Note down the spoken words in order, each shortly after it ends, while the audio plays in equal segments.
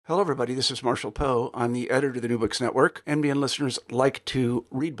Hello, everybody. This is Marshall Poe. I'm the editor of the New Books Network. NBN listeners like to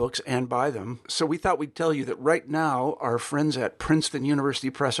read books and buy them. So we thought we'd tell you that right now, our friends at Princeton University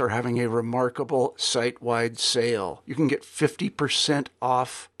Press are having a remarkable site-wide sale. You can get 50%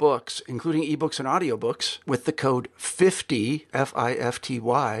 off books, including ebooks and audiobooks, with the code 50,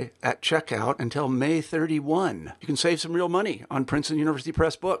 F-I-F-T-Y, at checkout until May 31. You can save some real money on Princeton University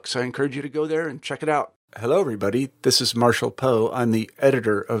Press books. I encourage you to go there and check it out. Hello, everybody. This is Marshall Poe. I'm the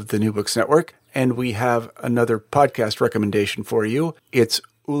editor of the New Books Network, and we have another podcast recommendation for you. It's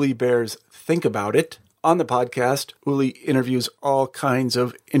Uli Baer's Think About It. On the podcast, Uli interviews all kinds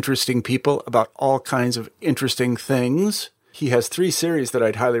of interesting people about all kinds of interesting things. He has 3 series that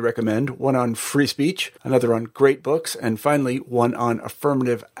I'd highly recommend, one on free speech, another on great books, and finally, one on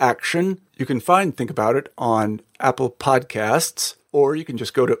affirmative action. You can find Think About It on Apple Podcasts, or you can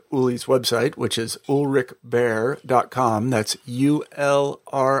just go to Uli's website, which is ulrichbaer.com. That's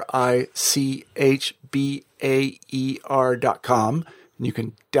ULRICHBAER.com. And you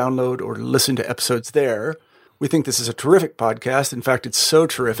can download or listen to episodes there. We think this is a terrific podcast. In fact, it's so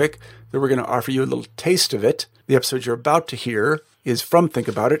terrific that we're going to offer you a little taste of it. The episode you're about to hear is from Think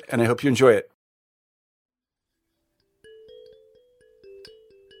About It, and I hope you enjoy it.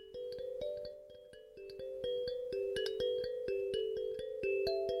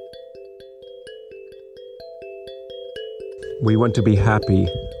 We want to be happy.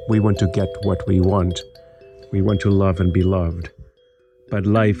 We want to get what we want. We want to love and be loved. But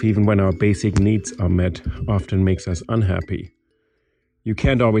life, even when our basic needs are met, often makes us unhappy. You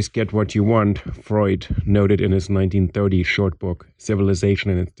can't always get what you want, Freud noted in his 1930 short book, Civilization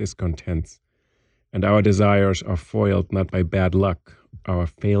and Its Discontents. And our desires are foiled not by bad luck, our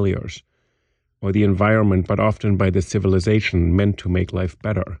failures, or the environment, but often by the civilization meant to make life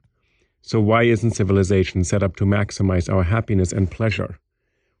better. So why isn't civilization set up to maximize our happiness and pleasure?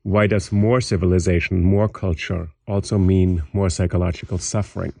 Why does more civilization, more culture, also mean more psychological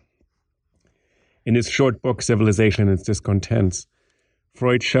suffering? In his short book, Civilization and Its Discontents,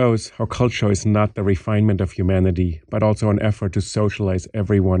 Freud shows how culture is not the refinement of humanity, but also an effort to socialize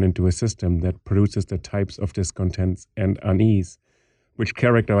everyone into a system that produces the types of discontents and unease which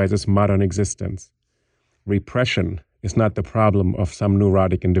characterizes modern existence. Repression is not the problem of some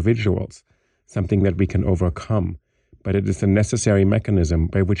neurotic individuals, something that we can overcome, but it is a necessary mechanism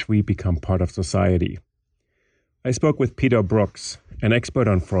by which we become part of society. I spoke with Peter Brooks, an expert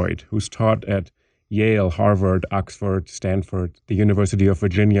on Freud, who's taught at Yale, Harvard, Oxford, Stanford, the University of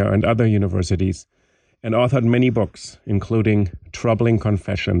Virginia, and other universities, and authored many books, including Troubling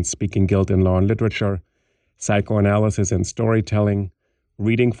Confessions, Speaking Guilt in Law and Literature, Psychoanalysis and Storytelling,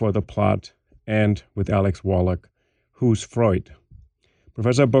 Reading for the Plot, and, with Alex Wallach, Who's Freud?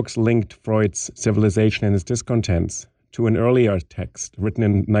 Professor Brooks linked Freud's Civilization and Its Discontents to an earlier text written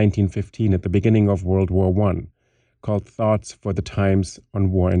in 1915 at the beginning of World War I, called Thoughts for the Times on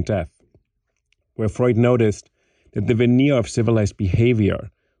War and Death, where Freud noticed that the veneer of civilized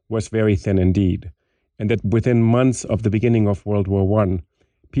behavior was very thin indeed, and that within months of the beginning of World War I,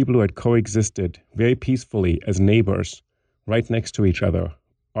 people who had coexisted very peacefully as neighbors, right next to each other,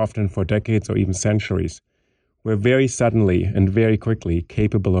 often for decades or even centuries, were very suddenly and very quickly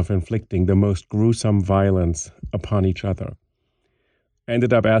capable of inflicting the most gruesome violence upon each other. I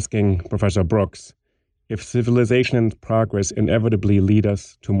ended up asking Professor Brooks if civilization and progress inevitably lead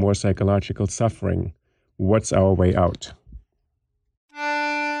us to more psychological suffering, what's our way out?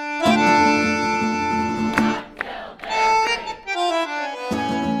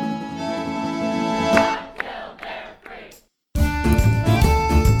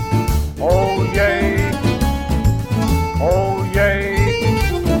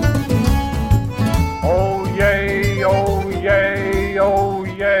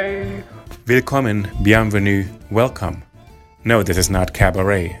 Willkommen, bienvenue, welcome. No, this is not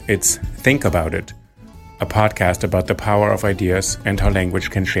cabaret, it's Think About It, a podcast about the power of ideas and how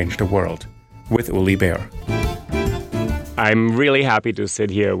language can change the world, with Uli Baer. I'm really happy to sit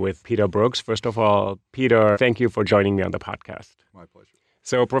here with Peter Brooks. First of all, Peter, thank you for joining me on the podcast. My pleasure.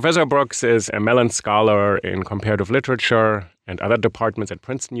 So Professor Brooks is a Mellon Scholar in Comparative Literature and other departments at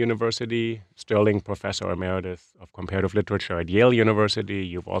Princeton University, Sterling Professor Emeritus of Comparative Literature at Yale University.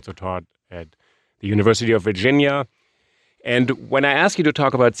 You've also taught at the University of Virginia. And when I ask you to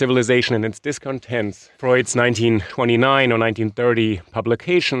talk about civilization and its discontents, Freud's 1929 or 1930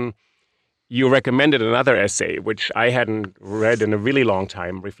 publication, you recommended another essay, which I hadn't read in a really long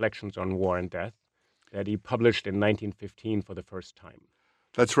time, Reflections on War and Death, that he published in 1915 for the first time.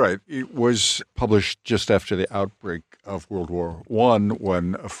 That's right. It was published just after the outbreak of World War I,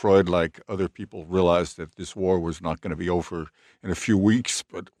 when Freud, like other people, realized that this war was not going to be over in a few weeks,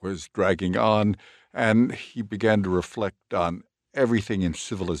 but was dragging on. And he began to reflect on everything in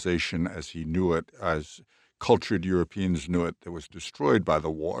civilization as he knew it, as cultured Europeans knew it, that was destroyed by the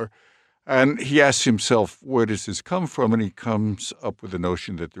war. And he asks himself, where does this come from? And he comes up with the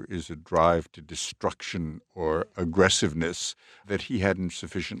notion that there is a drive to destruction or aggressiveness that he hadn't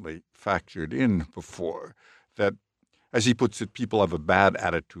sufficiently factored in before. That, as he puts it, people have a bad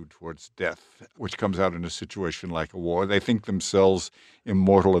attitude towards death, which comes out in a situation like a war. They think themselves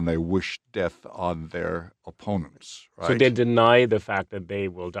immortal and they wish death on their opponents. Right? So they deny the fact that they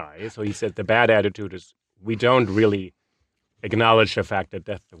will die. So he said the bad attitude is we don't really acknowledge the fact that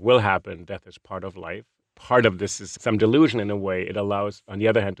death will happen. Death is part of life. Part of this is some delusion in a way. It allows, on the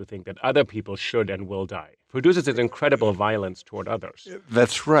other hand, to think that other people should and will die. Produces this incredible violence toward others.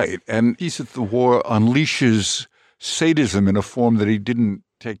 That's right. And he said the war unleashes sadism in a form that he didn't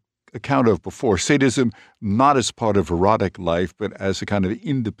take account of before. Sadism not as part of erotic life, but as a kind of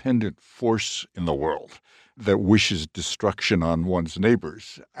independent force in the world that wishes destruction on one's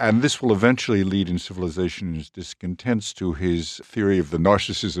neighbors. And this will eventually lead in Civilization's Discontents to his theory of the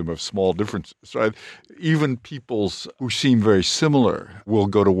narcissism of small differences. Right? Even peoples who seem very similar will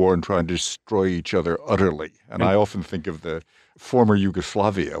go to war and try and destroy each other utterly. And I often think of the former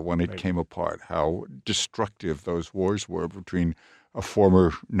Yugoslavia when it came apart, how destructive those wars were between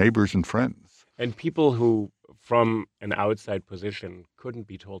former neighbors and friends. And people who, from an outside position, couldn't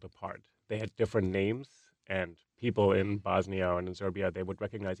be told apart. They had different names. And people in Bosnia and in Serbia, they would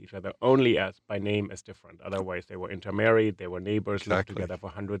recognize each other only by name as different. Otherwise, they were intermarried, they were neighbors, lived together for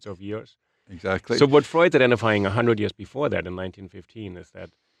hundreds of years. Exactly. So what Freud's identifying 100 years before that, in 1915, is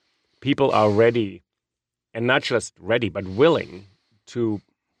that people are ready, and not just ready, but willing to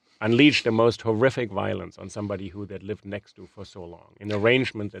unleash the most horrific violence on somebody who they'd lived next to for so long, in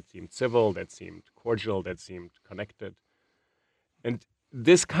arrangements that seemed civil, that seemed cordial, that seemed connected. And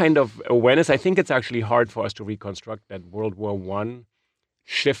this kind of awareness, I think it's actually hard for us to reconstruct that World War I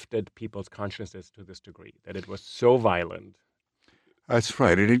shifted people's consciousness to this degree, that it was so violent. That's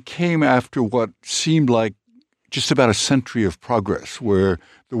right. And it came after what seemed like just about a century of progress, where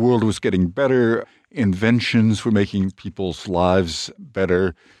the world was getting better, inventions were making people's lives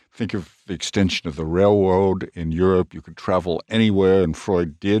better. Think of the extension of the railroad in Europe. You could travel anywhere, and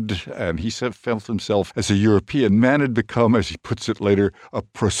Freud did. And he felt himself as a European man had become, as he puts it later, a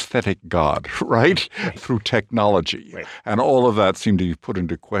prosthetic god, right? Through technology. Right. And all of that seemed to be put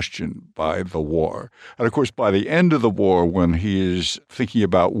into question by the war. And of course, by the end of the war, when he is thinking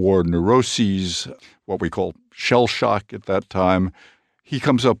about war neuroses, what we call shell shock at that time, he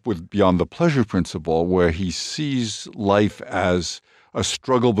comes up with Beyond the Pleasure Principle, where he sees life as a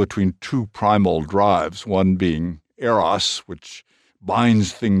struggle between two primal drives, one being eros, which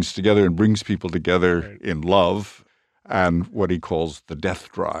binds things together and brings people together in love, and what he calls the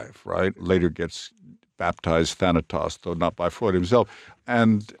death drive, right? Later gets baptized Thanatos, though not by Freud himself.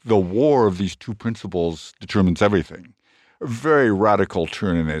 And the war of these two principles determines everything. A very radical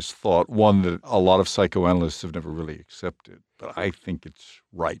turn in his thought, one that a lot of psychoanalysts have never really accepted. But I think it's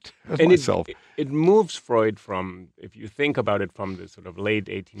right myself. It moves Freud from, if you think about it, from the sort of late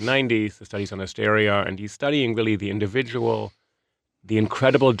 1890s, the studies on hysteria, and he's studying really the individual, the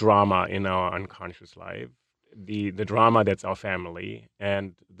incredible drama in our unconscious life, the drama that's our family,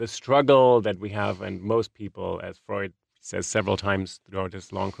 and the struggle that we have, and most people, as Freud says several times throughout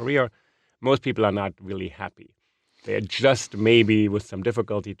his long career, most people are not really happy. They adjust maybe with some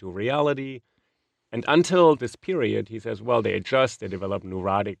difficulty to reality. And until this period, he says, well, they adjust, they develop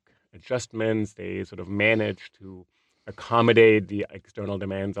neurotic adjustments, they sort of manage to accommodate the external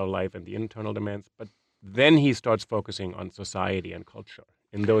demands of life and the internal demands. But then he starts focusing on society and culture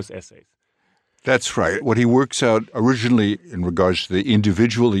in those essays. That's right. What he works out originally in regards to the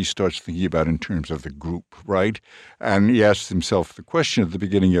individual, he starts thinking about in terms of the group, right? And he asks himself the question at the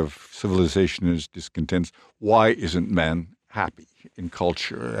beginning of Civilization's Discontents, why isn't man happy in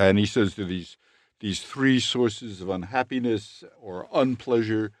culture? And he says to these three sources of unhappiness or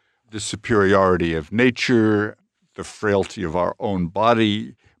unpleasure, the superiority of nature, the frailty of our own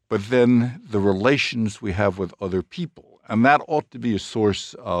body, but then the relations we have with other people. And that ought to be a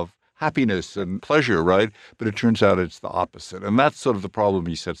source of happiness and pleasure, right? But it turns out it's the opposite. And that's sort of the problem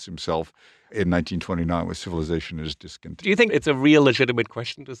he sets himself in 1929 with Civilization's Discontents. Do you think it's a real legitimate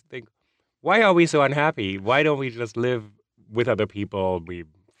question to think, why are we so unhappy? Why don't we just live with other people? We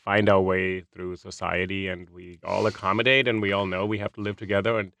find our way through society and we all accommodate and we all know we have to live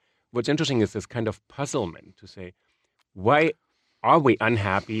together. And what's interesting is this kind of puzzlement to say, why are we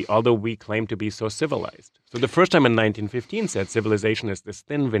unhappy, although we claim to be so civilized? So the first time in 1915 said civilization is this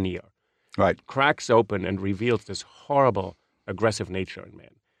thin veneer. Right. Cracks open and reveals this horrible, aggressive nature in man.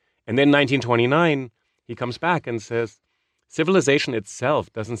 And then 1929, he comes back and says, civilization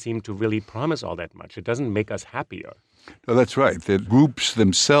itself doesn't seem to really promise all that much. It doesn't make us happier. No, that's right. The groups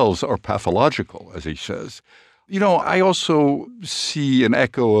themselves are pathological, as he says. You know, I also see an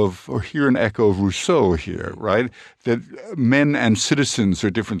echo of, or hear an echo of Rousseau here, right? That men and citizens are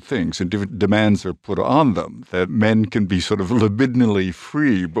different things and different demands are put on them. That men can be sort of libidinally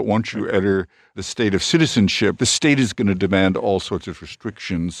free, but once you enter the state of citizenship, the state is going to demand all sorts of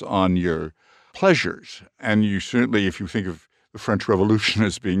restrictions on your pleasures. And you certainly, if you think of the French Revolution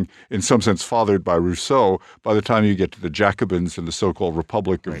as being, in some sense, fathered by Rousseau, by the time you get to the Jacobins and the so-called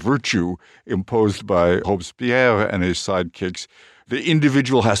Republic of Virtue imposed by Robespierre and his sidekicks, the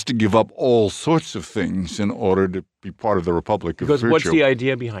individual has to give up all sorts of things in order to be part of the Republic of Virtue. Because what's the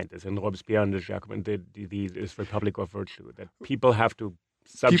idea behind this? In Robespierre and the Jacobins, this Republic of Virtue, that people have to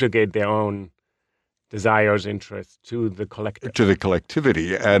subjugate their own desires, interests to the collective. To the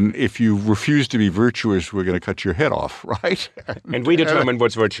collectivity. And if you refuse to be virtuous, we're going to cut your head off, right? And we determine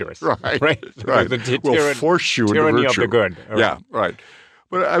what's virtuous. Right. Right. We'll force you into tyranny virtue. Of the good. Yeah, right.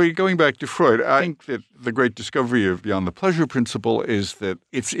 But I mean, going back to Freud, I think that the great discovery of Beyond the Pleasure Principle is that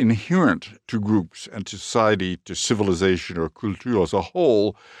it's inherent to groups and to society, to civilization or culture as a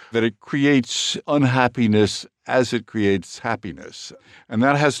whole, that it creates unhappiness as it creates happiness. And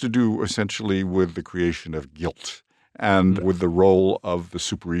that has to do essentially with the creation of guilt and with the role of the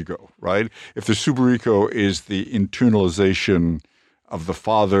superego, right? If the superego is the internalization of the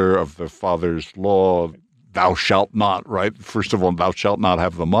father's law, thou shalt not, right? First of all, thou shalt not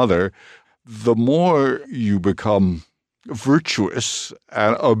have the mother. The more you become virtuous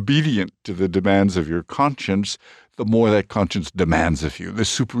and obedient to the demands of your conscience, the more that conscience demands of you. The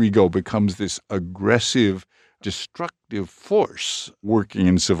superego becomes this aggressive, destructive force working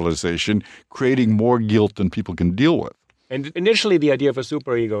in civilization, creating more guilt than people can deal with. And initially, the idea of a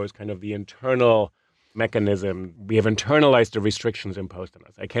superego is kind of the internal mechanism. We have internalized the restrictions imposed on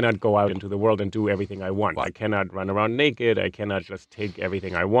us. I cannot go out into the world and do everything I want. I cannot run around naked. I cannot just take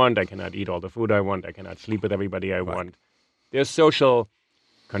everything I want. I cannot eat all the food I want. I cannot sleep with everybody I want. There's social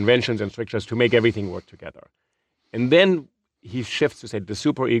conventions and strictures to make everything work together. And then he shifts to say the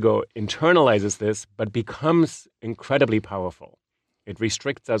superego internalizes this, but becomes incredibly powerful. It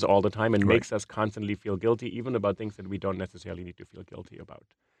restricts us all the time and makes us constantly feel guilty, even about things that we don't necessarily need to feel guilty about.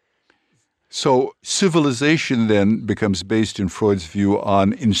 So civilization then becomes based in Freud's view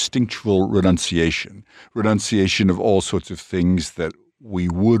on instinctual renunciation of all sorts of things that we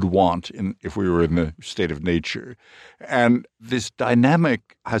would want if we were in the state of nature. And this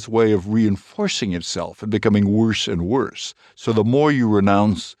dynamic has a way of reinforcing itself and becoming worse and worse. So the more you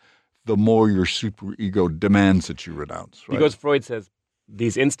renounce, the more your superego demands that you renounce. Right? Because Freud says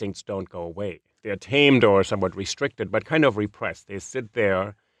these instincts don't go away. They're tamed or somewhat restricted, but kind of repressed. They sit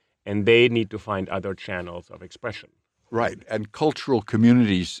there and they need to find other channels of expression. Right. And cultural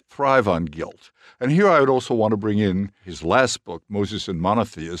communities thrive on guilt. And here I would also want to bring in his last book, Moses and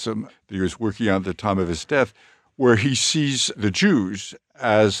Monotheism, that he was working on at the time of his death, where he sees the Jews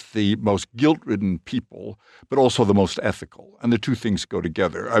as the most guilt-ridden people, but also the most ethical. And the two things go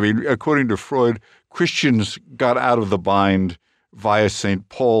together. I mean, according to Freud, Christians got out of the bind via St.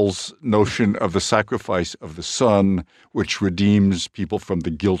 Paul's notion of the sacrifice of the Son, which redeems people from the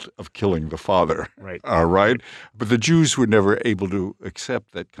guilt of killing the Father. Right. Right? But the Jews were never able to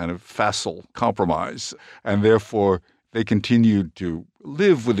accept that kind of facile compromise, and therefore they continued to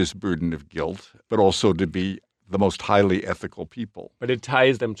live with this burden of guilt, but also to be the most highly ethical people. But it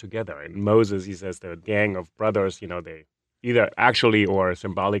ties them together. In Moses, he says the gang of brothers, they either actually or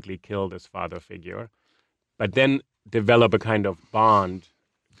symbolically kill this father figure, but then develop a kind of bond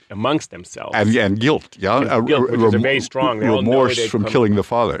amongst themselves. And guilt, yeah. And guilt, which is very strong. They all know remorse from killing the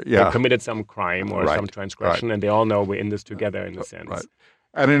father, yeah. They committed some crime or some transgression, and they all know we're in this together in a sense. Right.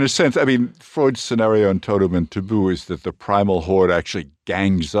 And in a sense, I mean, Freud's scenario in Totem and Taboo is that the primal horde actually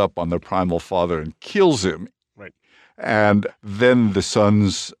gangs up on the primal father and kills him. Right. And then the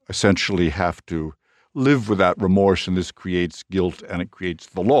sons essentially have to live with that remorse, and this creates guilt and it creates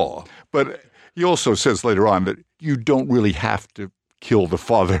the law. But he also says later on that you don't really have to kill the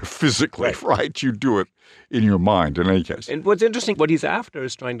father physically, right? You do it in your mind in any case. And what's interesting, what he's after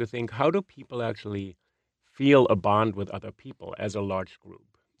is trying to think, how do people actually feel a bond with other people as a large group?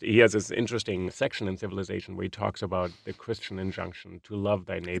 He has this interesting section in Civilization where he talks about the Christian injunction to love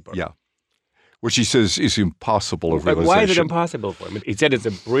thy neighbor. Yeah. Which he says is impossible of realization. Why is it impossible for him? He said it's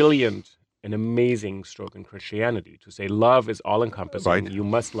a brilliant an amazing stroke in Christianity to say love is all-encompassing. Right. You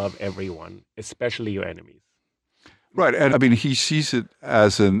must love everyone, especially your enemies. Right. And I mean, he sees it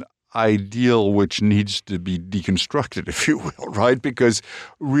as an ideal which needs to be deconstructed, if you will, right? Because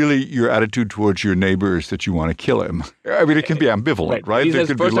really your attitude towards your neighbor is that you want to kill him. I mean, it can be ambivalent, right? He There says,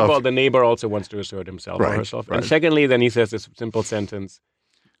 could be first of love. all, the neighbor also wants to assert himself or Right, herself. right. And secondly, then he says this simple sentence,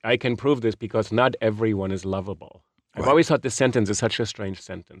 I can prove this because not everyone is lovable. I've always thought this sentence is such a strange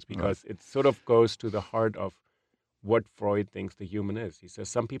sentence because it sort of goes to the heart of what Freud thinks the human is. He says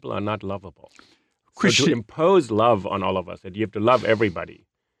some people are not lovable. So to impose love on all of us, that you have to love everybody,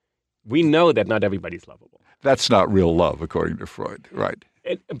 we know that not everybody's lovable. That's not real love, according to Freud, right?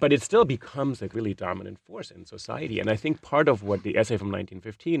 But it still becomes a really dominant force in society. And I think part of what the essay from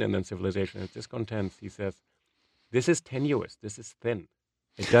 1915 and then Civilization and its Discontents, he says, this is tenuous, this is thin.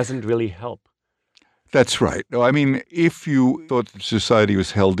 It doesn't really help. That's right. No, I mean, if you thought that society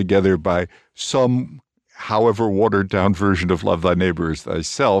was held together by some however watered down version of love thy neighbor as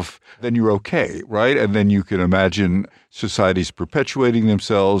thyself, then you're okay, right? And then you can imagine societies perpetuating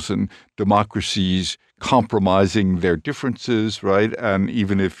themselves and democracies compromising their differences, right? And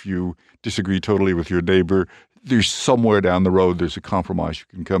even if you disagree totally with your neighbor, there's somewhere down the road, there's a compromise you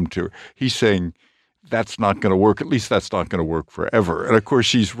can come to. He's saying that's not going to work. At least that's not going to work forever. And of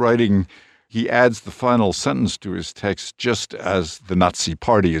course, he adds the final sentence to his text just as the Nazi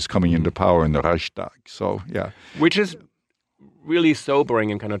party is coming into power in the Reichstag. So, yeah. Which is really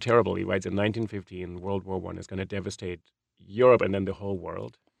sobering and kind of terrible. He writes in 1915, World War I is going to devastate Europe and then the whole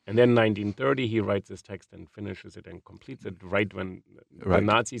world. And then 1930, he writes this text and finishes it and completes it right when the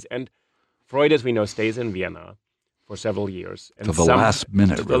Nazis. And Freud, as we know, stays in Vienna for several years. And to the last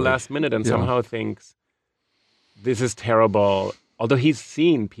minute. To the last minute, and somehow thinks, this is terrible. Although he's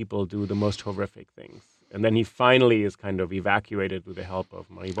seen people do the most horrific things. And then he finally is kind of evacuated with the help of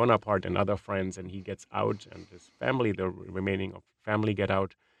Marie Bonaparte and other friends, and he gets out, and his family, the remaining of family, get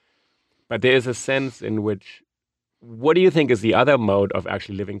out. But there is a sense in which, what do you think is the other mode of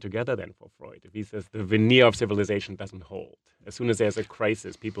actually living together then for Freud? If he says the veneer of civilization doesn't hold, as soon as there's a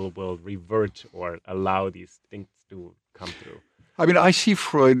crisis, people will revert or allow these things to come through. I mean, I see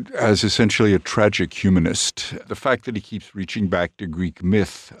Freud as essentially a tragic humanist. The fact that he keeps reaching back to Greek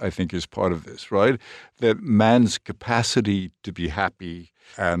myth, I think, is part of this, right? That man's capacity to be happy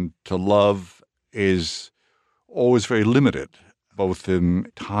and to love is always very limited, both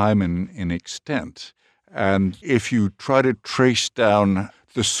in time and in extent. And if you try to trace down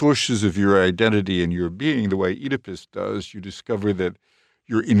the sources of your identity and your being the way Oedipus does, you discover that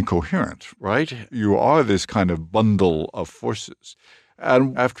you're incoherent, right? You are this kind of bundle of forces.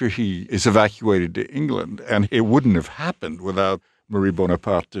 And after he is evacuated to England, and it wouldn't have happened without Marie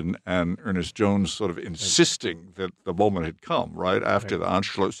Bonaparte and Ernest Jones sort of insisting that the moment had come, right, after the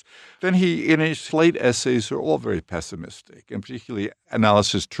Anschluss, then he, in his late essays, are all very pessimistic, and particularly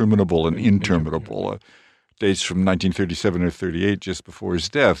Analysis Terminable and Interminable, dates from 1937 or 38, just before his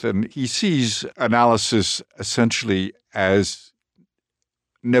death. And he sees analysis essentially as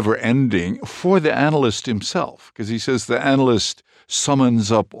never ending for the analyst himself, because he says the analyst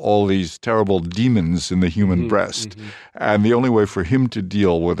summons up all these terrible demons in the human breast. And the only way for him to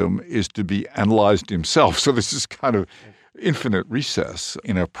deal with them is to be analyzed himself. So this is kind of infinite recess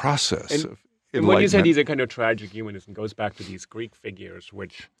in a process of enlightenment. And when you said he's a kind of tragic humanist, and goes back to these Greek figures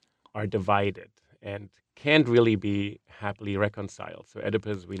which are divided and can't really be happily reconciled. So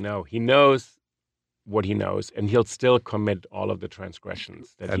Oedipus, we know, he knows what he knows, and he'll still commit all of the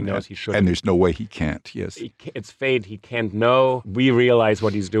transgressions that he knows he shouldn't. And there's no way he can't, yes. It's fate. He can't know. We realize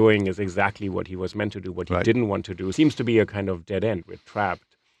what he's doing is exactly what he was meant to do, what he didn't want to do. It seems to be a kind of dead end. We're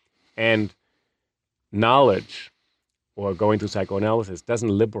trapped. And knowledge, or going through psychoanalysis, doesn't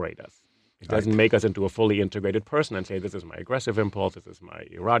liberate us. It doesn't make us into a fully integrated person and say, this is my aggressive impulse, this is my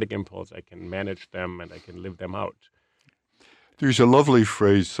erotic impulse, I can manage them and I can live them out. There's a lovely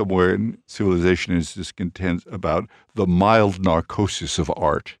phrase somewhere in Civilization and its Discontents about the mild narcosis of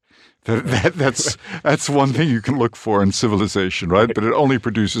art. That's one thing you can look for in Civilization, right? But it only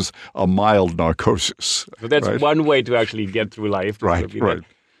produces a mild narcosis. So that's one way to actually get through life. Right.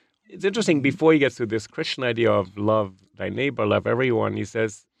 It's interesting, before he gets to this Christian idea of love thy neighbor, love everyone, he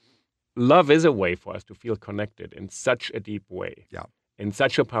says, love is a way for us to feel connected in such a deep way, in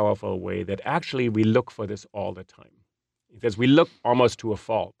such a powerful way that actually we look for this all the time. He says we look almost to a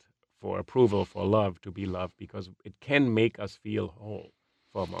fault for approval, for love, to be loved, because it can make us feel whole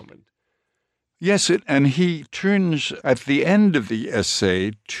for a moment. Yes, and he turns at the end of the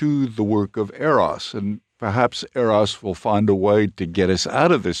essay to the work of Eros, and perhaps Eros will find a way to get us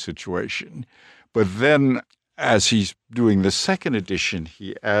out of this situation. But then, as he's doing the second edition,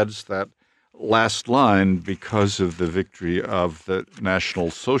 he adds that last line, because of the victory of the National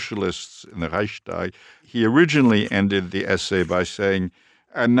Socialists in the Reichstag, he originally ended the essay by saying,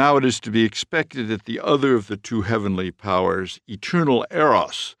 "And now it is to be expected that the other of the two heavenly powers, eternal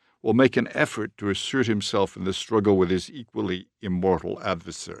Eros, will make an effort to assert himself in the struggle with his equally immortal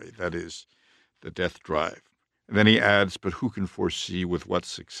adversary, that is, the death drive." And then he adds, "But who can foresee with what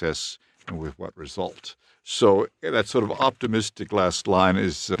success and with what result?" So that sort of optimistic last line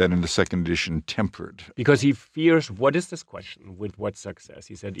is then in the second edition tempered. Because he fears, what is this question? With what success?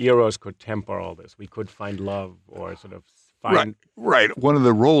 He said Eros could temper all this. We could find love or sort of find... Right. One of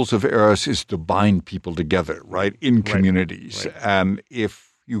the roles of Eros is to bind people together, right, in communities. Right. And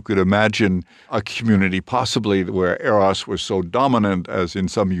if you could imagine a community possibly where Eros was so dominant as in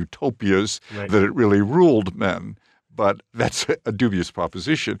some utopias that it really ruled men. But that's a dubious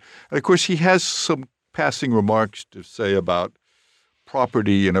proposition. And of course, he has some passing remarks to say about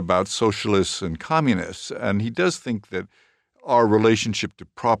property and about socialists and communists. And he does think that our relationship to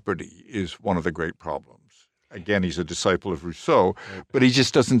property is one of the great problems. Again, he's a disciple of Rousseau, but he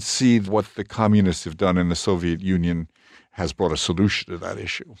just doesn't see what the communists have done in the Soviet Union has brought a solution to that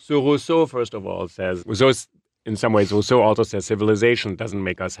issue. So Rousseau, first of all, says, in some ways, Rousseau also says civilization doesn't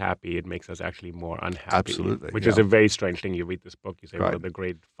make us happy. It makes us actually more unhappy. Absolutely. Which is a very strange thing. You read this book, you say, one of the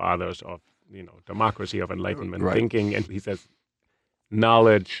great fathers of democracy, of Enlightenment thinking. And he says,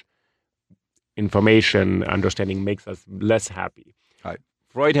 knowledge, information, understanding makes us less happy. Right.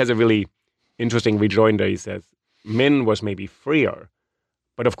 Freud has a really interesting rejoinder. He says, Min was maybe freer,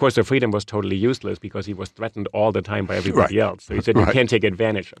 but of course the freedom was totally useless because he was threatened all the time by everybody else. So he said, you can't take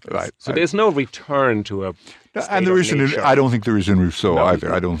advantage of this. So there's no return to a and there isn't. I don't think there is in Rousseau either.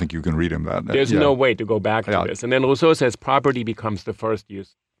 No. I don't think you can read him that. There's no way to go back to this. And then Rousseau says property becomes the first you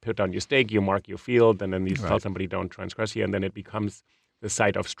put on your stake, you mark your field, and then you tell somebody don't transgress here, and then it becomes the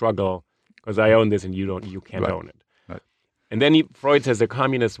site of struggle because I own this and you can't own it. Right. And then Freud says the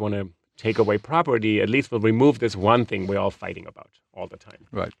communists want to take away property, at least we'll remove this one thing we're all fighting about all the time.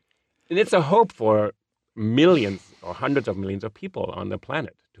 Right. And it's a hope for millions or hundreds of millions of people on the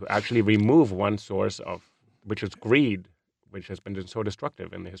planet to actually remove one source of, which is greed, which has been so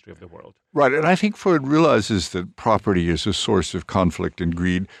destructive in the history of the world. Right. And I think Freud realizes that property is a source of conflict and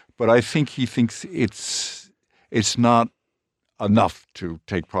greed, but I think he thinks it's not enough to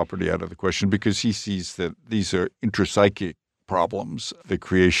take property out of the question because he sees that these are intrapsychic problems, the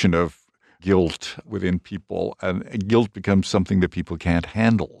creation of guilt within people, and guilt becomes something that people can't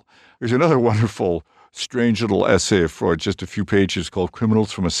handle. There's another wonderful, strange little essay of Freud, just a few pages, called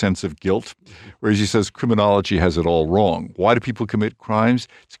Criminals from a Sense of Guilt, where he says criminology has it all wrong. Why do people commit crimes?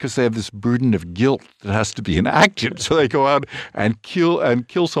 It's because they have this burden of guilt that has to be enacted. So they go out and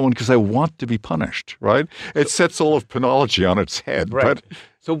kill someone because they want to be punished, right? It sets all of penology on its head. Right. But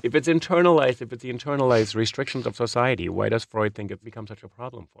so if it's the internalized restrictions of society, why does Freud think it's become such a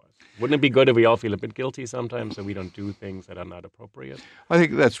problem for us? Wouldn't it be good if we all feel a bit guilty sometimes so we don't do things that are not appropriate? I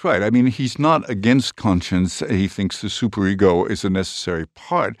think that's right. I mean, he's not against conscience. He thinks the superego is a necessary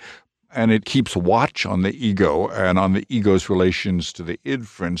part, and it keeps watch on the ego and on the ego's relations to the id,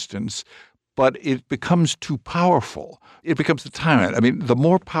 for instance. But it becomes too powerful. It becomes the tyrant. I mean, the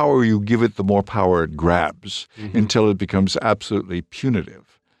more power you give it, the more power it grabs until it becomes absolutely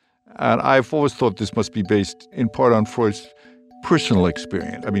punitive. And I've always thought this must be based in part on Freud's personal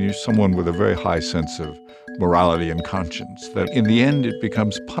experience. I mean, he's someone with a very high sense of morality and conscience, that in the end it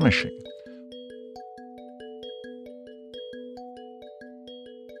becomes punishing.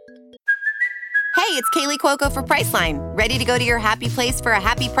 Hey, it's Kaylee Cuoco for Priceline. Ready to go to your happy place for a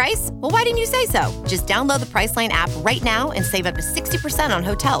happy price? Well, why didn't you say so? Just download the Priceline app right now and save up to 60% on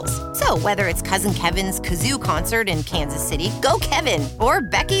hotels. So whether it's Cousin Kevin's Kazoo Concert in Kansas City, go Kevin, or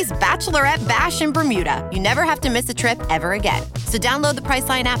Becky's Bachelorette Bash in Bermuda, you never have to miss a trip ever again. So download the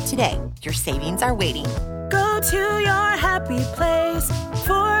Priceline app today. Your savings are waiting. Go to your happy place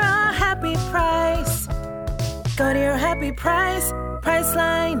for a happy price. Go to your happy price,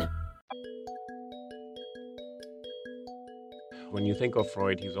 Priceline. When you think of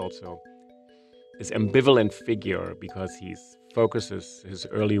Freud, he's also this ambivalent figure because he focuses his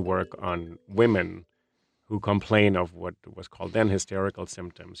early work on women who complain of what was called then hysterical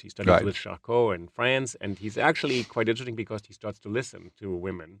symptoms. He studies with Charcot in France, and he's actually quite interesting because he starts to listen to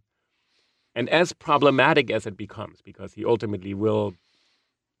women. And as problematic as it becomes, because he ultimately will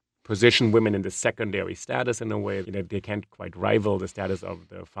position women in the secondary status in a way that they can't quite rival the status of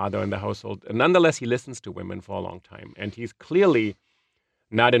the father in the household. And nonetheless, he listens to women for a long time. And he's clearly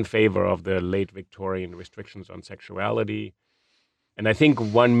not in favor of the late Victorian restrictions on sexuality. And I think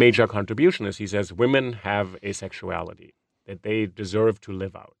one major contribution is he says women have a sexuality that they deserve to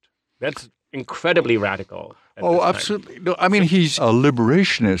live out. That's incredibly radical. Oh, absolutely. No, I mean, he's a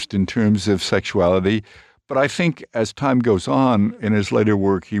liberationist in terms of sexuality. But I think as time goes on in his later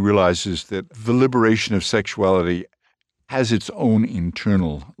work, he realizes that the liberation of sexuality has its own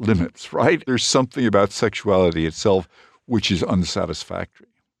internal limits, right? There's something about sexuality itself which is unsatisfactory.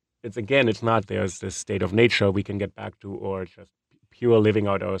 It's not there's this state of nature we can get back to, or just pure living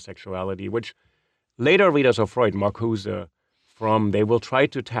out our sexuality, which later readers of Freud, Marcuse, they will try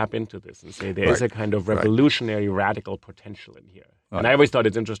to tap into this and say there is a kind of revolutionary, radical potential in here. Right. And I always thought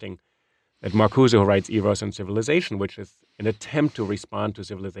it's interesting that Marcuse, who writes Eros and Civilization, which is an attempt to respond to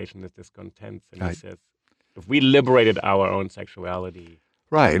civilization that discontents, and he says, if we liberated our own sexuality.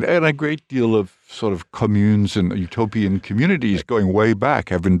 Right, and a great deal of sort of communes and utopian communities going way back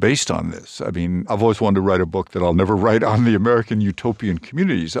have been based on this. I mean, I've always wanted to write a book that I'll never write on the American utopian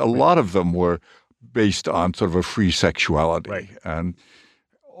communities. A lot of them were based on sort of a free sexuality. And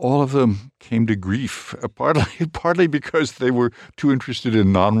all of them came to grief, partly because they were too interested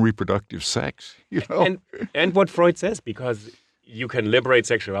in non-reproductive sex. And what Freud says, because you can liberate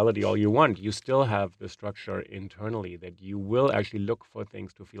sexuality all you want, you still have the structure internally that you will actually look for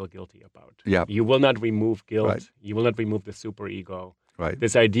things to feel guilty about. Yeah. You will not remove guilt. Right. You will not remove the superego. Right.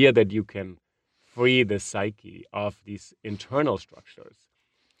 This idea that you can free the psyche of these internal structures.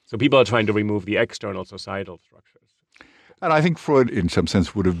 So people are trying to remove the external societal structures. And I think Freud, in some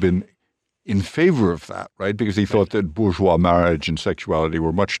sense, would have been in favor of that, right? Because he thought that bourgeois marriage and sexuality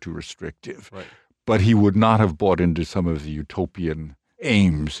were much too restrictive. Right. But he would not have bought into some of the utopian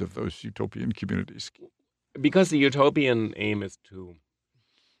aims of those utopian communities. Because the utopian aim is to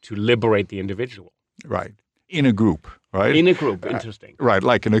liberate the individual. Right. In a group, right? In a group, interesting. Right,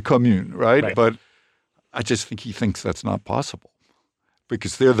 like in a commune, right? But I just think he thinks that's not possible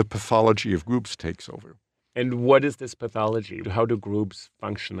because there the pathology of groups takes over. And what is this pathology? How do groups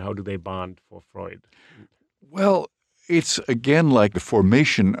function? How do they bond for Freud? Well, it's again like the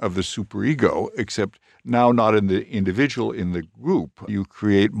formation of the superego, except now not in the individual, in the group. You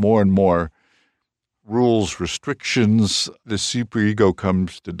create more and more rules, restrictions. The superego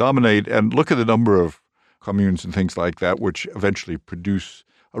comes to dominate. And look at the number of communes and things like that, which eventually produce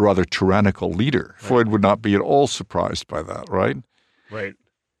a rather tyrannical leader. Right. Freud would not be at all surprised by that, right? Right.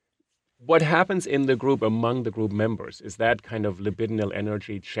 What happens in the group among the group members? Is that kind of libidinal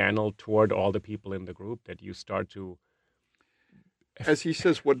energy channeled toward all the people in the group that you start to... As he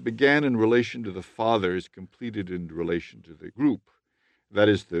says, what began in relation to the father is completed in relation to the group. That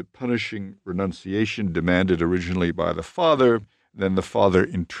is, the punishing renunciation demanded originally by the father, then the father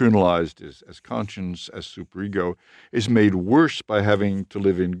internalized as conscience, as superego, is made worse by having to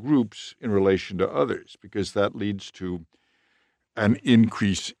live in groups in relation to others, because that leads to an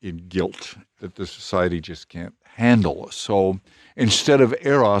increase in guilt that the society just can't handle. So instead of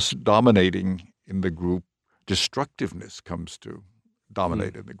eros dominating in the group, destructiveness comes to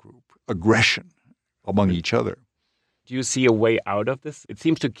dominate in the group, aggression among each other. Do you see a way out of this? It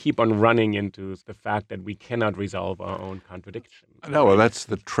seems to keep on running into the fact that we cannot resolve our own contradictions. No, well, that's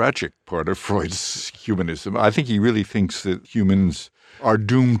the tragic part of Freud's humanism. I think he really thinks that humans are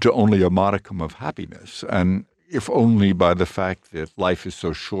doomed to only a modicum of happiness, and if only by the fact that life is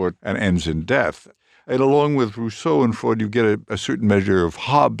so short and ends in death. And along with Rousseau and Freud, you get a certain measure of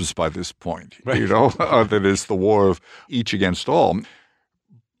Hobbes by this point, right. That is the war of each against all.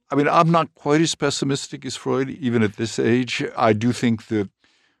 I mean, I'm not quite as pessimistic as Freud, even at this age. I do think that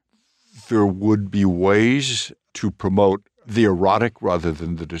there would be ways to promote the erotic rather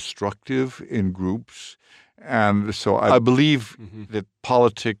than the destructive in groups. And so I believe that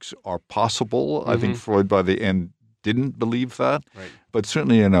politics are possible. I think Freud, by the end, didn't believe that. Right. But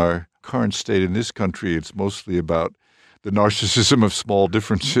certainly in our current state in this country, it's mostly about the narcissism of small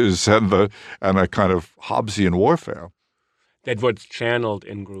differences and a kind of Hobbesian warfare. That what's channeled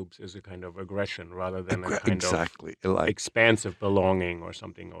in groups is a kind of aggression rather than a kind of like expansive belonging or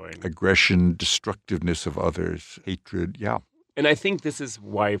something. Aggression, destructiveness of others, hatred, yeah. And I think this is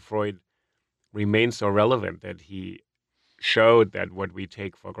why Freud remains so relevant, that he showed that what we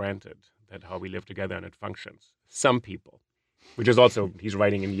take for granted, that how we live together and it functions. Some people, which is also, he's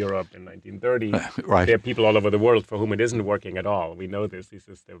writing in Europe in 1930. Right. There are people all over the world for whom it isn't working at all. We know this. This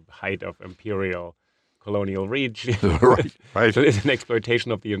is the height of imperial colonial reach. Right. So it's an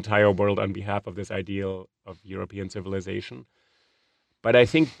exploitation of the entire world on behalf of this ideal of European civilization. But I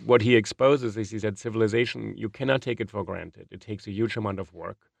think what he exposes is, he said, civilization, you cannot take it for granted. It takes a huge amount of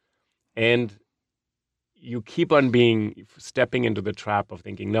work. And you keep on stepping into the trap of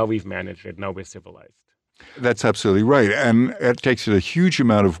thinking, now we've managed it, now we're civilized. That's absolutely right. And it takes a huge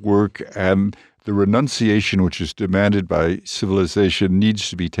amount of work, and the renunciation which is demanded by civilization needs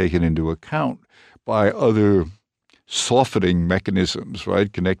to be taken into account by other softening mechanisms,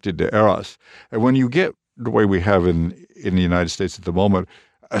 right, connected to eros. And when you get the way we have in the United States at the moment,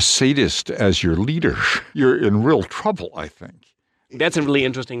 a sadist as your leader, you're in real trouble, I think. That's a really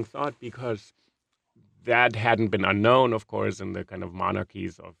interesting thought, because that hadn't been unknown, of course, in the kind of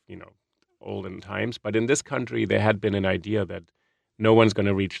monarchies of, olden times. But in this country, there had been an idea that no one's going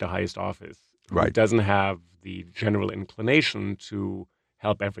to reach the highest office who Right. doesn't have the general inclination to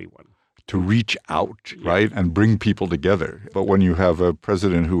help everyone. To reach out, right, and bring people together. But when you have a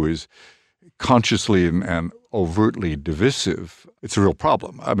president who is consciously and overtly divisive, it's a real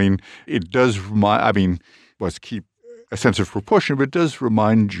problem. I mean, it does let's keep a sense of proportion, but it does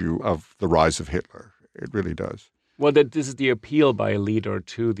remind you of the rise of Hitler. It really does. Well, this is the appeal by a leader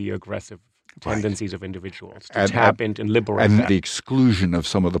to the aggressive tendencies of individuals to And- tap into and liberate And that. the exclusion of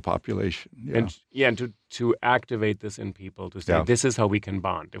some of the population. Yeah. And to activate this in people, to say, Yeah. this is how we can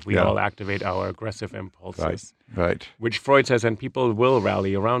bond, if we Yeah. all activate our aggressive impulses, Right. which Freud says, and people will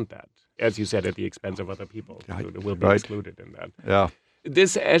rally around that, as you said, at the expense of other people who will be Right. excluded in that. Yeah.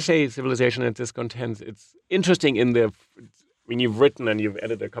 This essay, Civilization and Discontents, it's interesting when you've written and you've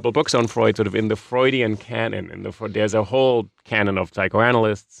edited a couple books on Freud, sort of in the Freudian canon, there's a whole canon of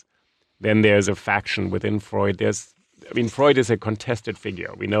psychoanalysts. Then there's a faction within Freud. Freud is a contested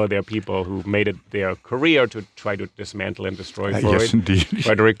figure. We know there are people who made it their career to try to dismantle and destroy Freud. Yes, indeed.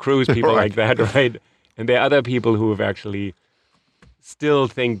 Frederick Cruz, people Right. like that, right? And there are other people who have actually still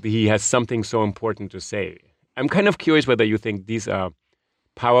think he has something so important to say. I'm kind of curious whether you think these are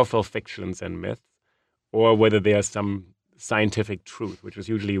powerful fictions and myths, or whether there's some scientific truth, which is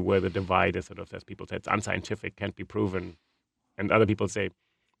usually where the divide is, sort of, as people say, it's unscientific, can't be proven. And other people say,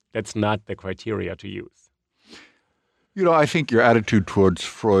 that's not the criteria to use. I think your attitude towards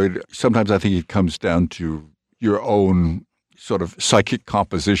Freud, sometimes I think it comes down to your own sort of psychic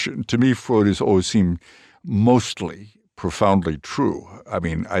composition. To me, Freud has always seemed mostly profoundly true. I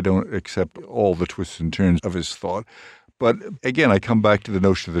mean, I don't accept all the twists and turns of his thought. But again, I come back to the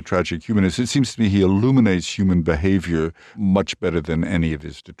notion of the tragic humanist. It seems to me he illuminates human behavior much better than any of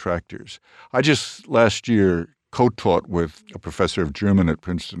his detractors. I just last year co-taught with a professor of German at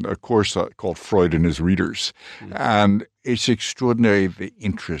Princeton a course called Freud and His Readers. And it's extraordinary the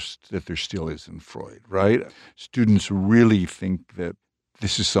interest that there still is in Freud, right? Students really think that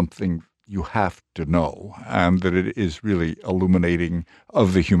this is something you have to know, and that it is really illuminating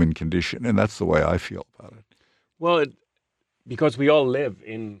of the human condition. And that's the way I feel about it. Well, because we all live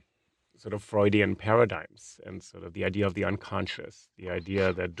in sort of Freudian paradigms, and sort of the idea of the unconscious, the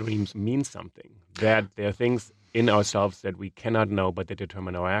idea that dreams mean something, that there are things in ourselves that we cannot know, but that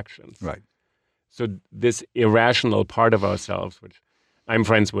determine our actions. Right. So this irrational part of ourselves, which I'm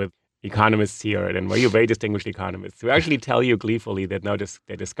friends with economists here at NYU, very distinguished economists, who actually tell you gleefully that now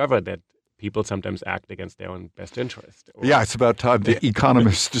they discovered that people sometimes act against their own best interest. Yeah, it's about time the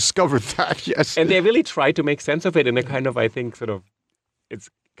economists discovered that, yes. And they really try to make sense of it in a kind of, I think, it's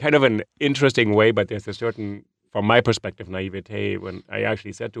kind of an interesting way, but there's a certain, from my perspective, naivete. When I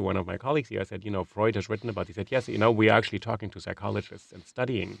actually said to one of my colleagues here, I said, Freud has written about it. He said, yes, we're actually talking to psychologists and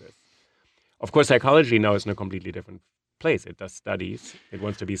studying this. Of course, psychology now is in a completely different place. It does studies. It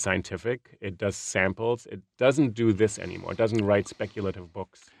wants to be scientific. It does samples. It doesn't do this anymore. It doesn't write speculative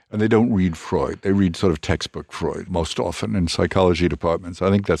books. And they don't read Freud. They read sort of textbook Freud most often in psychology departments. I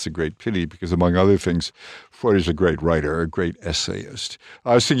think that's a great pity because, among other things, Freud is a great writer, a great essayist.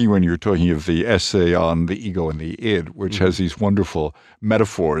 I was thinking when you were talking of the essay on the ego and the id, which has these wonderful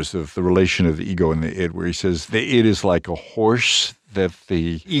metaphors of the relation of the ego and the id, where he says the id is like a horse that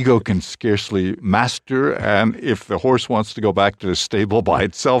the ego can scarcely master, and if the horse wants to go back to the stable by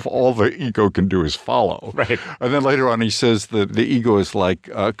itself, all the ego can do is follow. Right. And then later on he says that the ego is like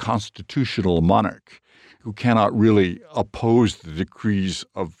a constitutional monarch who cannot really oppose the decrees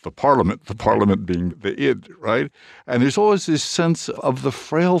of the parliament being the id, right? And there's always this sense of the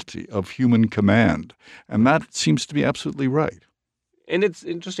frailty of human command, and that seems to be absolutely right. And it's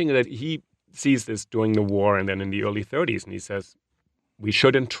interesting that he sees this during the war and then in the early 30s, and he says, we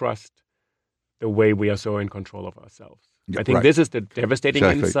shouldn't trust the way we are so in control of ourselves. Yeah, I think right. this is the devastating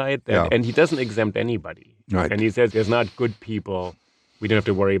Exactly. insight. Yeah. And he doesn't exempt anybody. Right. And he says there's not good people. We don't have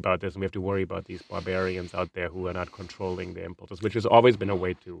to worry about this. And we have to worry about these barbarians out there who are not controlling their impulses, which has always been a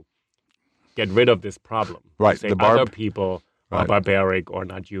way to get rid of this problem. Right. To say The other people are Right. barbaric or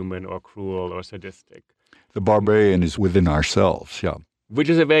not human or cruel or sadistic. The barbarian is within ourselves, yeah. which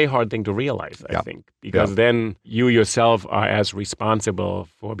is a very hard thing to realize, I think, because then you yourself are as responsible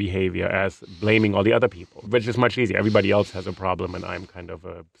for behavior as blaming all the other people, which is much easier. Everybody else has a problem and I'm kind of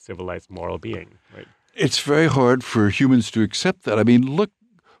a civilized moral being, right? It's very hard for humans to accept that. I mean, look,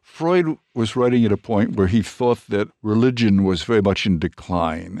 Freud was writing at a point where he thought that religion was very much in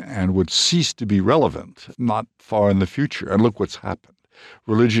decline and would cease to be relevant not far in the future. And look what's happened.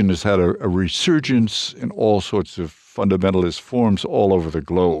 Religion has had a resurgence in all sorts of fundamentalist forms all over the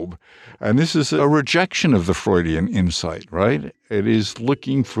globe. And this is a rejection of the Freudian insight, right? It is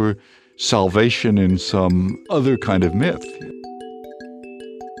looking for salvation in some other kind of myth.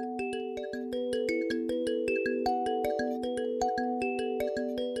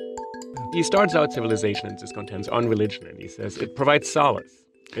 He starts out Civilization and Discontents on religion, and he says it provides solace.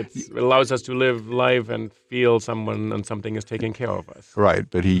 It allows us to live life and feel someone and something is taking care of us. Right,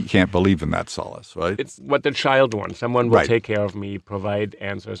 but he can't believe in that solace, right? It's what the child wants. Someone will take care of me, provide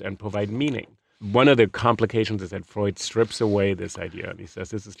answers, and provide meaning. One of the complications is that Freud strips away this idea, and he says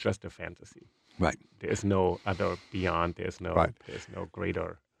this is just a fantasy. Right. There is no other beyond. There's no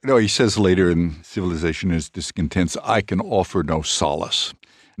greater. No, he says later in Civilization and Discontents, I can offer no solace,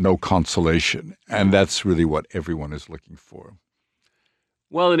 no consolation. And that's really what everyone is looking for.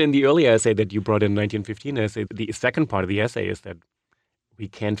 Well, and in the earlier essay that you brought in 1915 essay, the second part of the essay is that we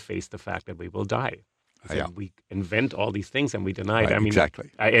can't face the fact that we will die. We invent all these things and we deny it. Right, I mean,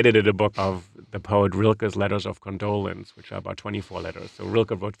 exactly. I edited a book of the poet Rilke's Letters of Condolence, which are about 24 letters. So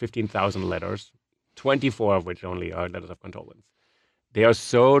Rilke wrote 15,000 letters, 24 of which only are letters of condolence. They are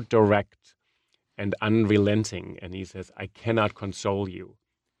so direct and unrelenting. And he says, I cannot console you.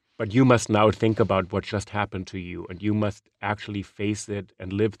 But you must now think about what just happened to you, and you must actually face it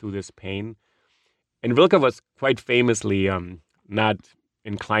and live through this pain. And Rilke was quite famously not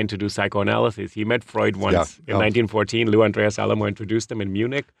inclined to do psychoanalysis. He met Freud once in 1914. Lou Andreas Alamo introduced him in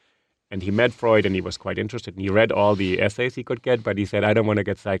Munich, and he met Freud, and he was quite interested. And he read all the essays he could get, but he said, I don't want to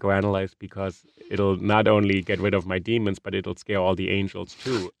get psychoanalyzed because it'll not only get rid of my demons, but it'll scare all the angels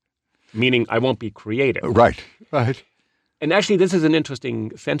too. Meaning I won't be creative. Right. And actually, this is an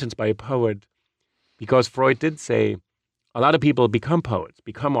interesting sentence by a poet, because Freud did say a lot of people become poets,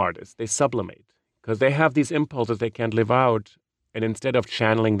 become artists, they sublimate, because they have these impulses they can't live out, and instead of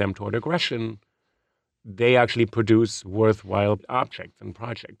channeling them toward aggression, they actually produce worthwhile objects and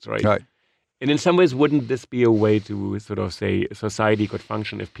projects, right? And in some ways, wouldn't this be a way to sort of say society could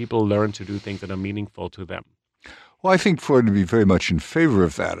function if people learn to do things that are meaningful to them? Well, I think Freud would be very much in favor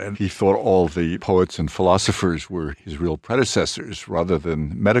of that. And he thought all the poets and philosophers were his real predecessors rather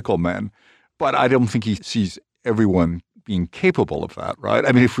than medical men. But I don't think he sees everyone being capable of that, right?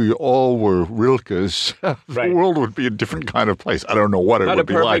 I mean, if we all were Rilke's, the world would be a different kind of place. I don't know what it would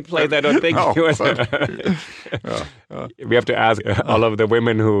be like. Not a perfect place, I don't think. We have to ask all of the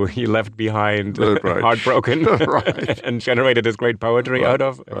women who he left behind heartbroken and generated this great poetry out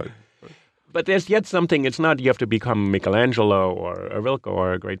of. But there's yet something, it's not you have to become Michelangelo or a Rilke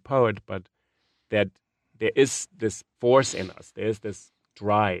or a great poet, but that there is this force in us, there's this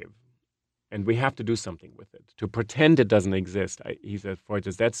drive, and we have to do something with it. To pretend it doesn't exist, he said, Freud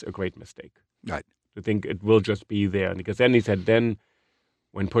says, that's a great mistake. Right. To think it will just be there. Because then he said, then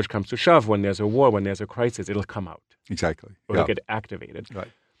when push comes to shove, when there's a war, when there's a crisis, it'll come out. Exactly. Or it'll get activated. Right.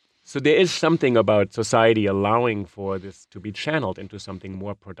 So there is something about society allowing for this to be channeled into something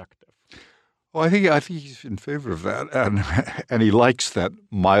more productive. Well, I think he's in favor of that, and he likes that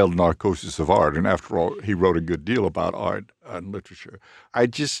mild narcosis of art. And after all, he wrote a good deal about art and literature. I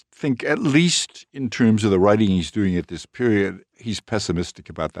just think, at least in terms of the writing he's doing at this period, he's pessimistic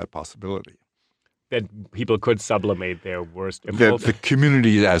about that possibility. That people could sublimate their worst impulses. That the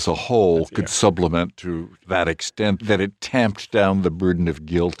community as a whole could sublimate to that extent that it tamped down the burden of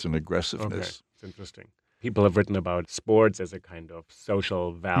guilt and aggressiveness. Okay, it's interesting. People have written about sports as a kind of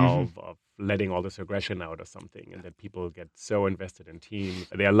social valve of letting all this aggression out or something, and that people get so invested in teams.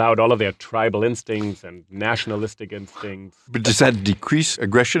 They allowed all of their tribal instincts and nationalistic instincts. But does that decrease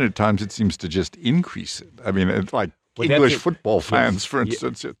aggression? At times it seems to just increase it. I mean, it's like English football fans, for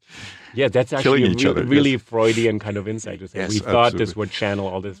instance. Yeah, that's actually really Freudian kind of insight. To say Yes, we thought absolutely. this would channel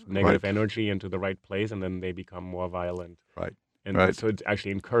all this negative energy into the right place, and then they become more violent. Right. And so it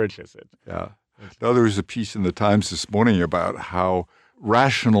actually encourages it. Yeah. Now, there was a piece in the Times this morning about how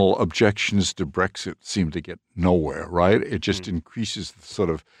rational objections to Brexit seem to get nowhere, right? It just increases the sort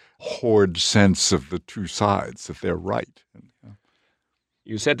of horde sense of the two sides, that they're right.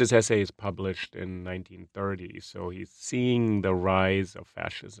 You said this essay is published in 1930, so he's seeing the rise of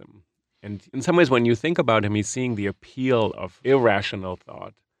fascism. And in some ways, when you think about him, he's seeing the appeal of irrational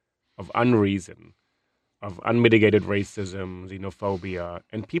thought, of unreason, of unmitigated racism, xenophobia,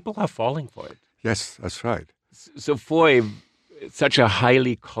 and people are falling for it. Yes, that's right. So for such a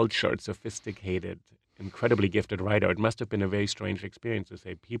highly cultured, sophisticated, incredibly gifted writer, it must have been a very strange experience to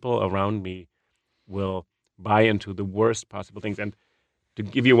say people around me will buy into the worst possible things. And to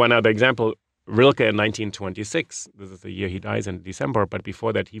give you one other example, Rilke in 1926, this is the year he dies in December, but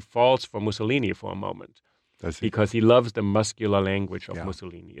before that he falls for Mussolini for a moment. Does he? Because he loves the muscular language of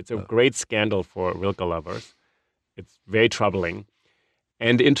Mussolini. It's a great scandal for Rilke lovers. It's very troubling.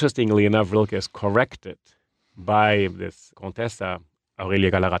 And interestingly enough, Rilke is corrected by this Contessa,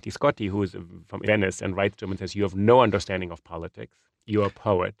 Aurelia Gallerati Scotti, who is from Venice and writes to him and says, you have no understanding of politics. You're a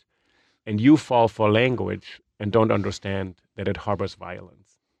poet. And you fall for language and don't understand that it harbors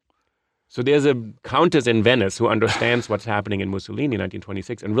violence. So there's a countess in Venice who understands what's happening in Mussolini in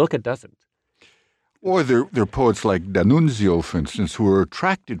 1926, and Rilke doesn't. Or there are poets like D'Annunzio, for instance, who are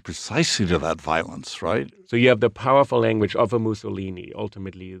attracted precisely to that violence, right? So you have the powerful language of a Mussolini,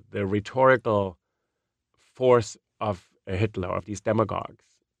 ultimately the rhetorical force of a Hitler, of these demagogues.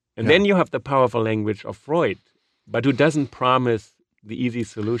 And then you have the powerful language of Freud, but who doesn't promise the easy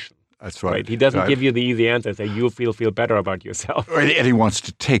solution. That's right. He doesn't give you the easy answer, say you feel better about yourself. And he wants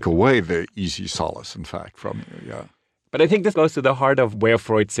to take away the easy solace, in fact, from you, yeah. But I think this goes to the heart of where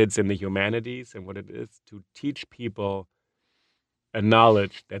Freud sits in the humanities and what it is to teach people a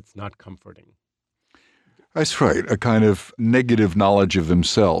knowledge that's not comforting. That's right. A kind of negative knowledge of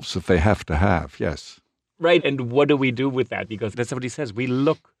themselves that they have to have, yes. Right. And what do we do with that? Because that's what he says. We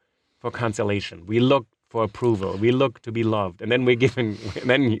look for consolation. We look for approval. We look to be loved. And then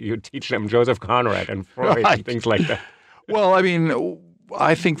then you teach them Joseph Conrad and Freud and things like that. Well, I mean,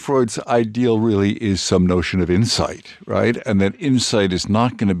 I think Freud's ideal really is some notion of insight, right? And that insight is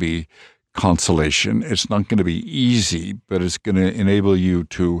not going to be consolation. It's not going to be easy, but it's going to enable you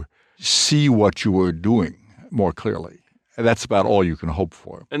to see what you are doing more clearly. And that's about all you can hope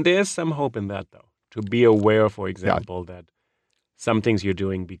for. And there's some hope in that, though, to be aware, for example, that some things you're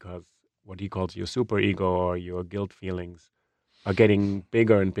doing because what he calls your superego or your guilt feelings are getting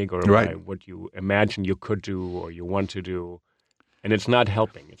bigger and bigger by what you imagine you could do or you want to do. And it's not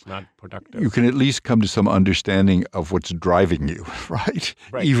helping. It's not productive. You can at least come to some understanding of what's driving you, right?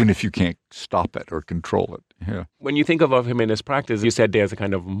 Even if you can't stop it or control it. Yeah. When you think of him in his practice, you said there's a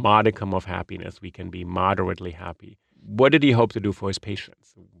kind of modicum of happiness. We can be moderately happy. What did he hope to do for his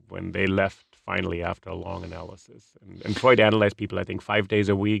patients when they left finally after a long analysis? And Freud analyzed people, I think, 5 days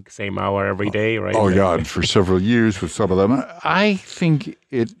a week, same hour every day, right? Oh, yeah, and for several years with some of them. I think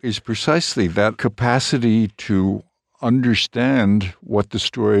it is precisely that capacity to understand what the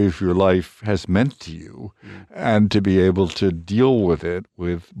story of your life has meant to you and to be able to deal with it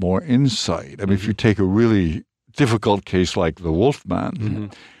with more insight. I mean, if you take a really difficult case like the Wolfman,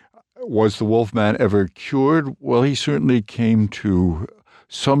 was the Wolfman ever cured? Well, he certainly came to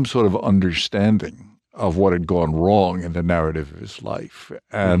some sort of understanding of what had gone wrong in the narrative of his life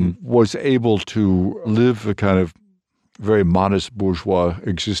and was able to live a kind of very modest bourgeois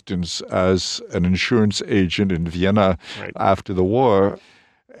existence as an insurance agent in Vienna after the war.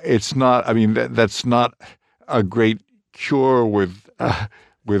 It's not, I mean, that's not a great cure with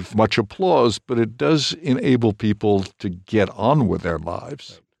much applause, but it does enable people to get on with their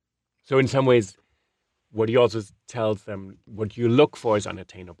lives. So in some ways, what he also tells them, what you look for is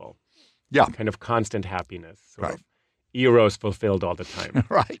unattainable. Yeah. Kind of constant happiness. Sort of Eros fulfilled all the time.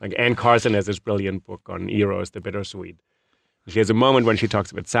 Like Anne Carson has this brilliant book on Eros, The Bittersweet. She has a moment when she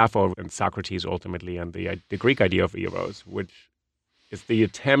talks about Sappho and Socrates ultimately and the Greek idea of Eros, which is the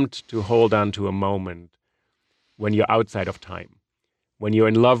attempt to hold on to a moment when you're outside of time, when you're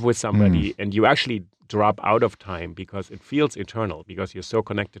in love with somebody and you actually drop out of time because it feels eternal, because you're so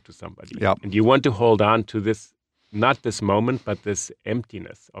connected to somebody. Yep. And you want to hold on to this, not this moment, but this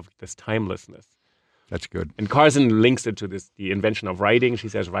emptiness of this timelessness. That's good. And Carson links it to the invention of writing. She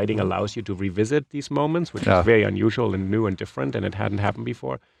says writing allows you to revisit these moments, which is very unusual and new and different, and it hadn't happened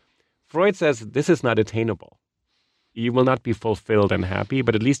before. Freud says this is not attainable. You will not be fulfilled and happy,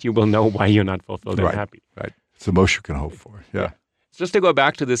 but at least you will know why you're not fulfilled and happy. Right. It's the most you can hope for. Yeah. Just to go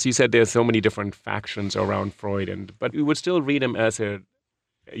back to this, you said there's so many different factions around Freud, but you would still read him as a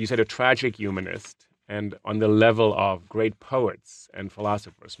tragic humanist and on the level of great poets and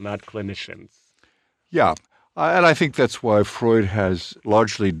philosophers, not clinicians. Yeah, and I think that's why Freud has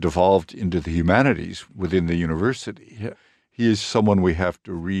largely devolved into the humanities within the university. He is someone we have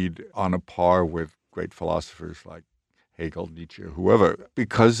to read on a par with great philosophers like Hegel, Nietzsche, whoever,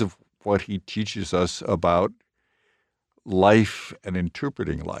 because of what he teaches us about life and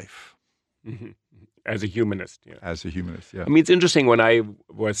interpreting life. As a humanist, As a humanist, I mean, it's interesting, when I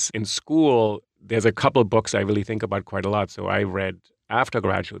was in school, there's a couple books I really think about quite a lot. So I read after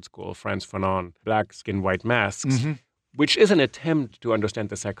graduate school, Frantz Fanon, Black Skin, White Masks, which is an attempt to understand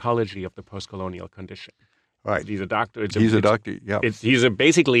the psychology of the post-colonial condition. Right. He's a doctor. He's a doctor, yeah. He's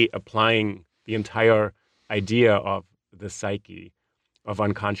basically applying the entire idea of the psyche, of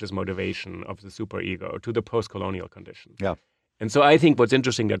unconscious motivation, of the superego to the post-colonial condition. Yeah. And so I think what's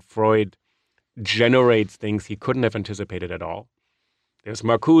interesting that Freud generates things he couldn't have anticipated at all. There's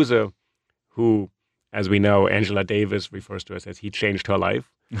Marcuse, who, as we know, Angela Davis refers to as he changed her life.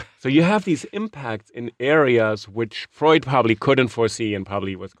 So you have these impacts in areas which Freud probably couldn't foresee and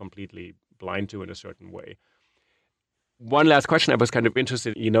probably was completely blind to in a certain way. One last question. I was kind of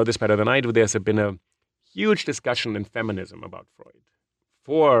interested, you know this better than I do. There's been a huge discussion in feminism about Freud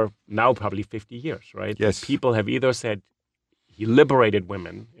for now probably 50 years, right? Yes. People have either said he liberated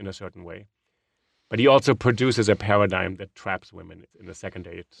women in a certain way, but he also produces a paradigm that traps women in a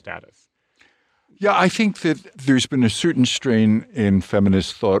secondary status. Yeah, I think that there's been a certain strain in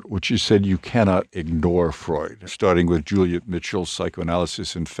feminist thought which has said you cannot ignore Freud, starting with Juliet Mitchell's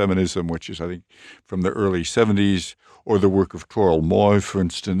Psychoanalysis and Feminism, which is, I think, from the early 70s, or the work of Toril Moy, for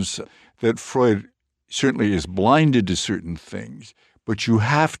instance, that Freud certainly is blinded to certain things, but you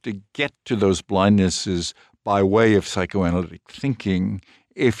have to get to those blindnesses by way of psychoanalytic thinking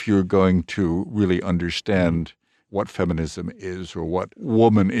if you're going to really understand what feminism is or what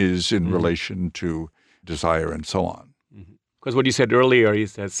woman is in relation to desire and so on. Because what you said earlier, you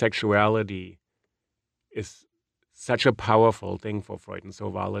said sexuality is such a powerful thing for Freud and so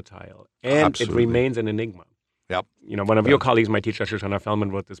volatile. And Absolutely. It remains an enigma. Yep. You know, one of your colleagues, my teacher, Shoshana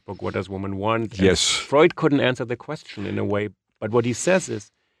Feldman, wrote this book, What Does Woman Want? And Yes. Freud couldn't answer the question in a way, but what he says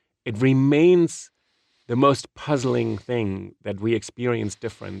is it remains the most puzzling thing that we experience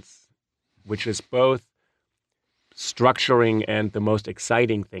difference, which is both structuring and the most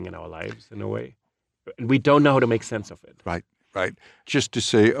exciting thing in our lives, in a way. And we don't know how to make sense of it. Right. Just to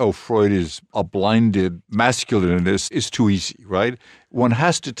say, oh, Freud is a blinded masculinist is too easy, right? One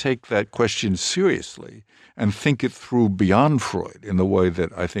has to take that question seriously and think it through beyond Freud in the way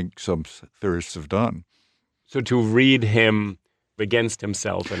that I think some theorists have done. So to read him against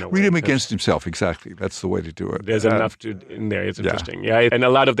himself in a way. Read him against himself, exactly. That's the way to do it. There's enough in there. It's interesting. Yeah. And a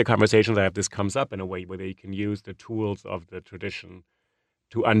lot of the conversations I have, this comes up in a way where they can use the tools of the tradition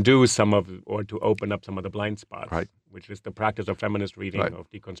to undo some of, or to open up some of the blind spots, right, which is the practice of feminist reading, right, of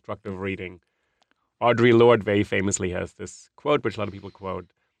deconstructive reading. Audre Lorde very famously has this quote, which a lot of people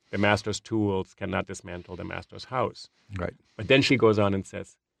quote, the master's tools cannot dismantle the master's house. Right. But then she goes on and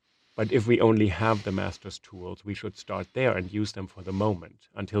says, but if we only have the master's tools, we should start there and use them for the moment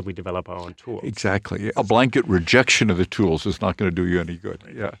until we develop our own tools. Exactly. A blanket rejection of the tools is not going to do you any good.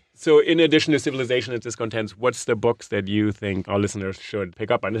 Yeah. So in addition to Civilization and Discontents, what's the books that you think our listeners should pick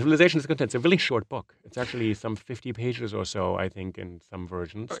up on? Civilization and Discontents, a really short book. It's actually some 50 pages or so, I think, in some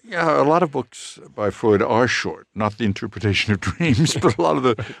versions. Yeah, a lot of books by Freud are short, not the interpretation of dreams, but a lot of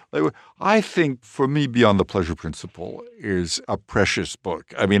the... I think, for me, Beyond the Pleasure Principle is a precious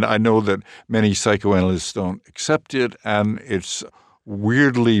book. I mean, I know that many psychoanalysts don't accept it, and it's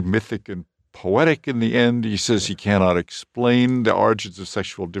weirdly mythic and poetic in the end. He says he cannot explain the origins of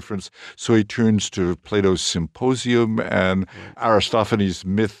sexual difference, so he turns to Plato's Symposium and Aristophanes'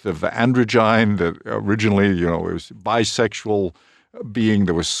 myth of the androgyne that originally, it was bisexual being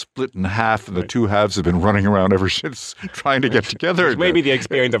that was split in half, and the two halves have been running around ever since trying to get together. It's maybe the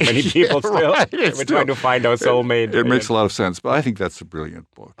experience of many people still. Right. We're trying to find our soulmate. It makes a lot of sense, but I think that's a brilliant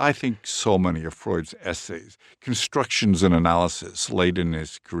book. I think so many of Freud's essays, constructions and analysis late in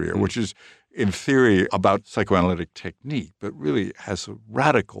his career, which is in theory about psychoanalytic technique, but really has a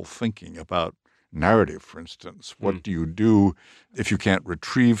radical thinking about narrative, for instance. What do you do if you can't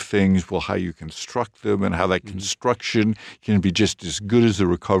retrieve things? Well, how you construct them and how that construction can be just as good as a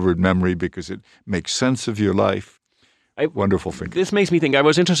recovered memory because it makes sense of your life. Wonderful thinking. This makes me think, I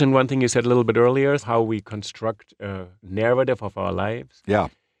was interested in one thing you said a little bit earlier, how we construct a narrative of our lives. Yeah.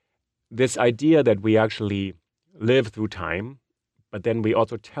 This idea that we actually live through time, but then we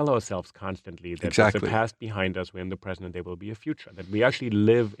also tell ourselves constantly that there's a past behind us, we're in the present, and there will be a future, that we actually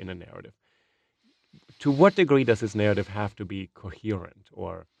live in a narrative. To what degree does this narrative have to be coherent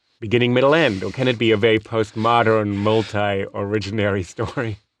or beginning, middle, end? Or can it be a very postmodern, multi-originary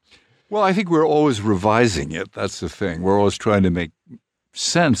story? Well, I think we're always revising it. That's the thing. We're always trying to make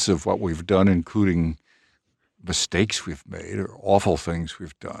sense of what we've done, including mistakes we've made or awful things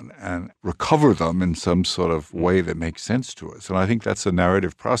we've done, and recover them in some sort of way that makes sense to us. And I think that's a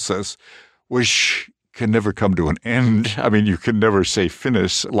narrative process which can never come to an end. I mean, you can never say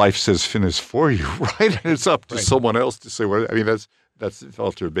finis. Life says finis for you, right? And it's up to someone else to say what. I mean, that's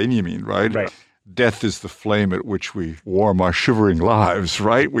Walter Benjamin, right? death is the flame at which we warm our shivering lives,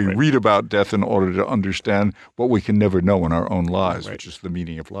 right? We read about death in order to understand what we can never know in our own lives, which is the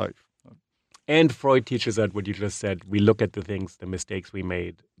meaning of life. And Freud teaches us what you just said. We look at the things, the mistakes we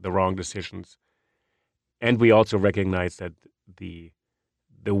made, the wrong decisions. And we also recognize that the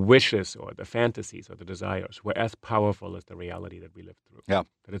wishes or the fantasies or the desires were as powerful as the reality that we lived through. Yeah.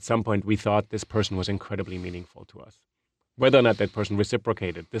 That at some point we thought this person was incredibly meaningful to us. Whether or not that person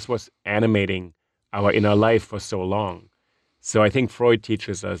reciprocated, this was animating our inner life for so long. So I think Freud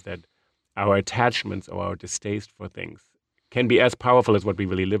teaches us that our attachments or our distaste for things can be as powerful as what we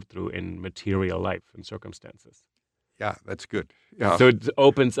really lived through in material life and circumstances. Yeah, that's good. Yeah. So it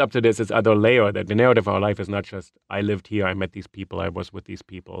opens up to this other layer that the narrative of our life is not just, I lived here, I met these people, I was with these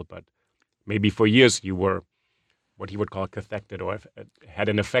people, but maybe for years you were what he would call cathected or had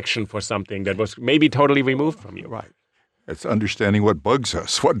an affection for something that was maybe totally removed from you. Right. It's understanding what bugs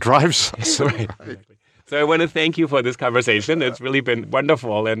us, what drives us. Right. Exactly. So I want to thank you for this conversation. It's really been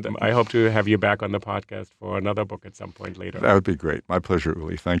wonderful, and I hope to have you back on the podcast for another book at some point later. That would be great. My pleasure,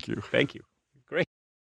 Uli. Thank you. Thank you.